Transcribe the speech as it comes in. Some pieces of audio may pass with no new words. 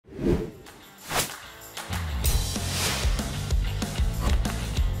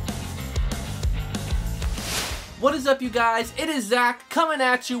What is up, you guys? It is Zach coming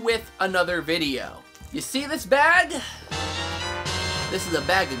at you with another video. You see this bag? This is a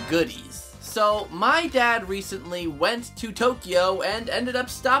bag of goodies. So, my dad recently went to Tokyo and ended up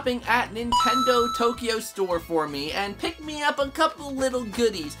stopping at Nintendo Tokyo store for me and picked me up a couple little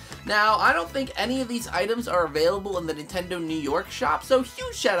goodies. Now, I don't think any of these items are available in the Nintendo New York shop, so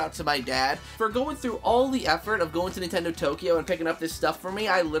huge shout out to my dad for going through all the effort of going to Nintendo Tokyo and picking up this stuff for me.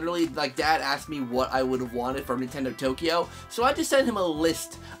 I literally, Dad asked me what I would have wanted from Nintendo Tokyo, so I just sent him a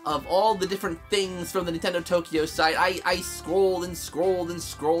list of all the different things from the Nintendo Tokyo site. I scrolled and scrolled and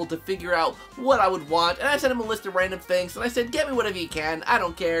scrolled to figure out what I would want, and I sent him a list of random things, and I said, get me whatever you can, I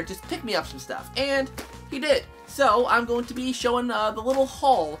don't care, just pick me up some stuff, and he did. So, I'm going to be showing the little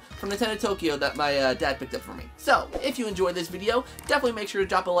haul from Nintendo Tokyo that my dad picked up for me. So, if you enjoyed this video, definitely make sure to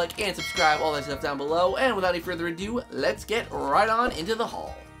drop a like and subscribe, all that stuff down below, and without any further ado, let's get right on into the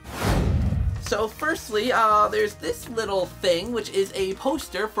haul. So firstly, there's this little thing, which is a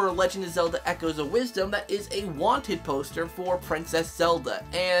poster for Legend of Zelda Echoes of Wisdom that is a wanted poster for Princess Zelda,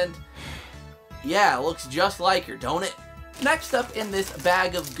 and yeah, it looks just like her, don't it? Next up in this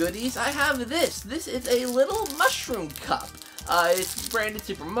bag of goodies, I have this. This is a little mushroom cup. It's branded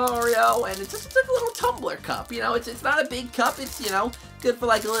Super Mario, and it's just like a little tumbler cup. You know, it's not a big cup. It's, you know, good for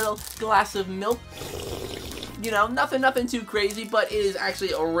like a little glass of milk. You know, nothing too crazy, but it is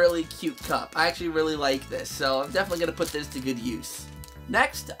actually a really cute cup. I actually really like this, so I'm definitely going to put this to good use.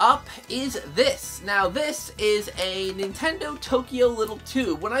 Next up is this. Now, this is a Nintendo Tokyo little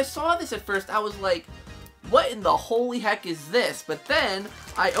tube. When I saw this at first, I was like, what in the holy heck is this? But then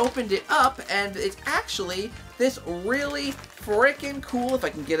I opened it up, and it's actually this really freaking cool, if I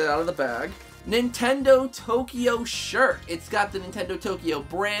can get it out of the bag, Nintendo Tokyo shirt. It's got the Nintendo Tokyo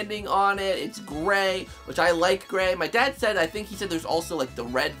branding on it. It's gray, which I like gray. My dad said, I think he said there's also like the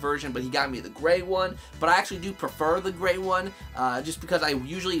red version, but he got me the gray one. But I actually do prefer the gray one, just because I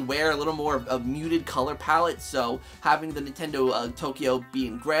usually wear a little more of a muted color palette. So having the Nintendo Tokyo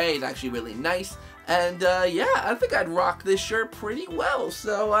being gray is actually really nice. And yeah, I think I'd rock this shirt pretty well.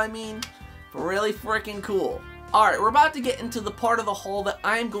 So I mean, really freaking cool. Alright, we're about to get into the part of the haul that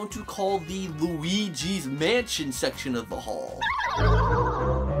I'm going to call the Luigi's Mansion section of the haul.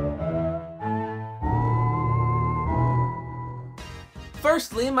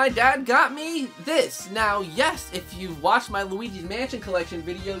 Firstly, my dad got me this. Now, yes, if you've watched my Luigi's Mansion collection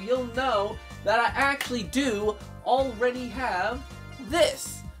video, you'll know that I actually do already have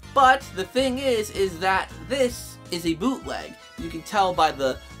this. But the thing is that this is a bootleg. You can tell by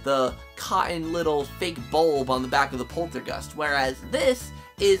the cotton little fake bulb on the back of the Poltergust, whereas this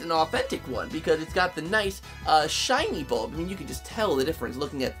is an authentic one because it's got the nice shiny bulb. I mean, you can just tell the difference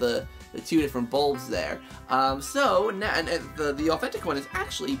looking at the two different bulbs there. So now, and the authentic one is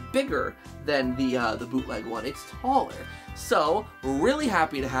actually bigger than the bootleg one. It's taller. So really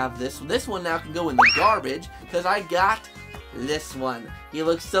happy to have this. This one now can go in the garbage because I got this one. He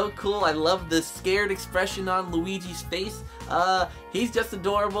looks so cool. I love the scared expression on Luigi's face. He's just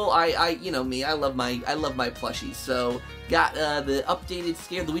adorable. You know me, I love my plushies. So got the updated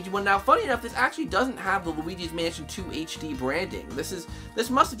scared Luigi one. Now, funny enough, this actually doesn't have the Luigi's Mansion 2 HD branding. This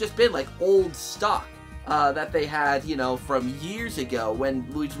must have just been like old stock that they had, you know, from years ago when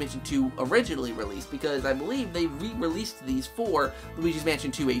Luigi's Mansion 2 originally released, because I believe they re-released these for Luigi's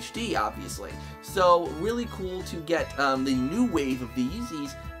Mansion 2 HD, obviously. So really cool to get the new wave of these.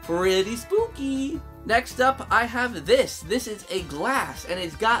 He's pretty spooky. Next up, I have this. This is a glass, and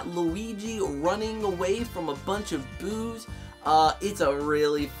it's got Luigi running away from a bunch of boos. It's a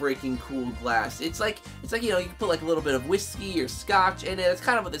really freaking cool glass. It's like, you know, you can put like a little bit of whiskey or scotch in it. That's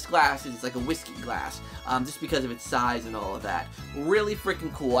kind of what this glass is. It's like a whiskey glass, just because of its size and all of that. Really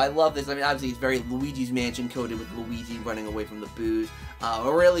freaking cool. I love this. I mean, obviously it's very Luigi's Mansion coded with Luigi running away from the boos.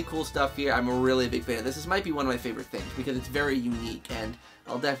 Really cool stuff here. I'm a really big fan of this. This might be one of my favorite things because it's very unique, and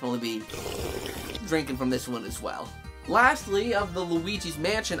I'll definitely be drinking from this one as well. Lastly, of the Luigi's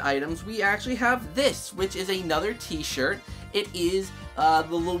Mansion items, we actually have this, which is another t-shirt. It is the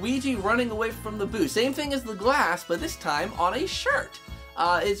Luigi running away from the boo. Same thing as the glass, but this time on a shirt.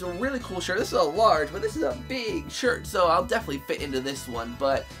 It's a really cool shirt. This is a large, but this is a big shirt, so I'll definitely fit into this one.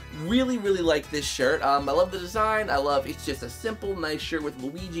 But really like this shirt. I love the design. It's just a simple, nice shirt with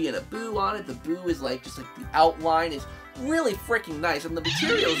Luigi and a boo on it. The boo is like, just like the outline is really freaking nice, and the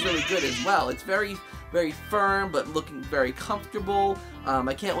material is really good as well. It's very firm, but looking very comfortable.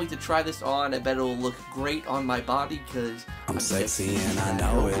 I can't wait to try this on. I bet it'll look great on my body, because I'm sexy and I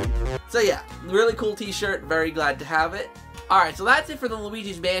know it. So yeah, really cool t-shirt. Very glad to have it. Alright, so that's it for the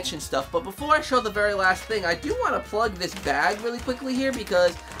Luigi's Mansion stuff, but before I show the very last thing, I do want to plug this bag really quickly here,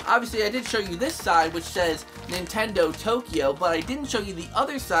 because obviously I did show you this side, which says Nintendo Tokyo, but I didn't show you the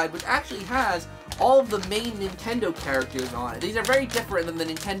other side, which actually has all of the main Nintendo characters on it. These are very different than the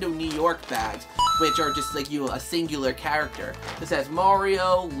Nintendo New York bags, which are just like, you know, a singular character. This has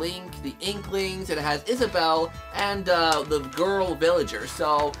Mario, Link, the Inklings, and it has Isabelle, and the girl villager.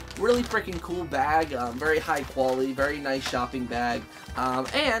 So, really freaking cool bag, very high quality, very nice shopping bag.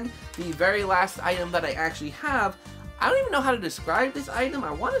 And the very last item that I actually have, I don't even know how to describe this item.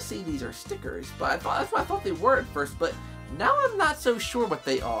 I want to say these are stickers, but that's what I thought they were at first, but now I'm not so sure what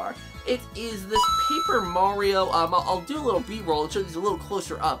they are. It is this Paper Mario, I'll do a little B-roll and show these a little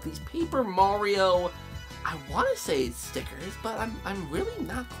closer up. These Paper Mario, I want to say it's stickers, but I'm really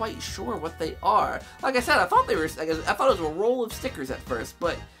not quite sure what they are. Like I said, I thought they were, I thought it was a roll of stickers at first,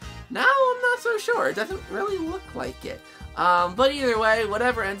 but now I'm not so sure. It doesn't really look like it. But either way,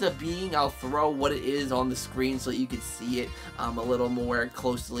 whatever ends up being, I'll throw what it is on the screen so you can see it a little more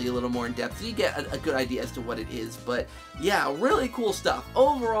closely, a little more in depth, so you get a good idea as to what it is. But yeah, really cool stuff.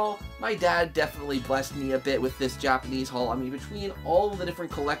 Overall, my dad definitely blessed me a bit with this Japanese haul. I mean, between all of the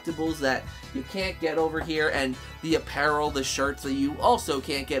different collectibles that you can't get over here and the apparel, the shirts that you also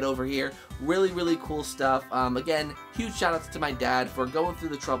can't get over here, really, really cool stuff. Again, huge shout outs to my dad for going through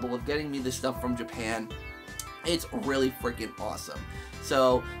the trouble of getting me this stuff from Japan. It's really freaking awesome.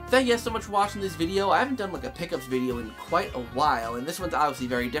 So, thank you guys so much for watching this video. I haven't done like a pickups video in quite a while, and this one's obviously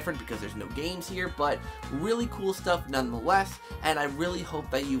very different because there's no games here, but really cool stuff nonetheless, and I really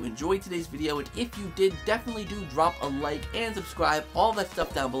hope that you enjoyed today's video, and if you did, definitely do drop a like and subscribe, all that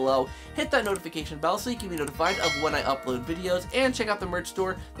stuff down below. Hit that notification bell so you can be notified of when I upload videos, and check out the merch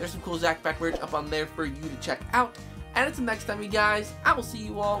store. There's some cool ZakPak merch up on there for you to check out, and until next time, you guys, I will see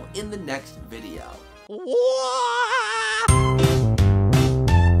you all in the next video. What?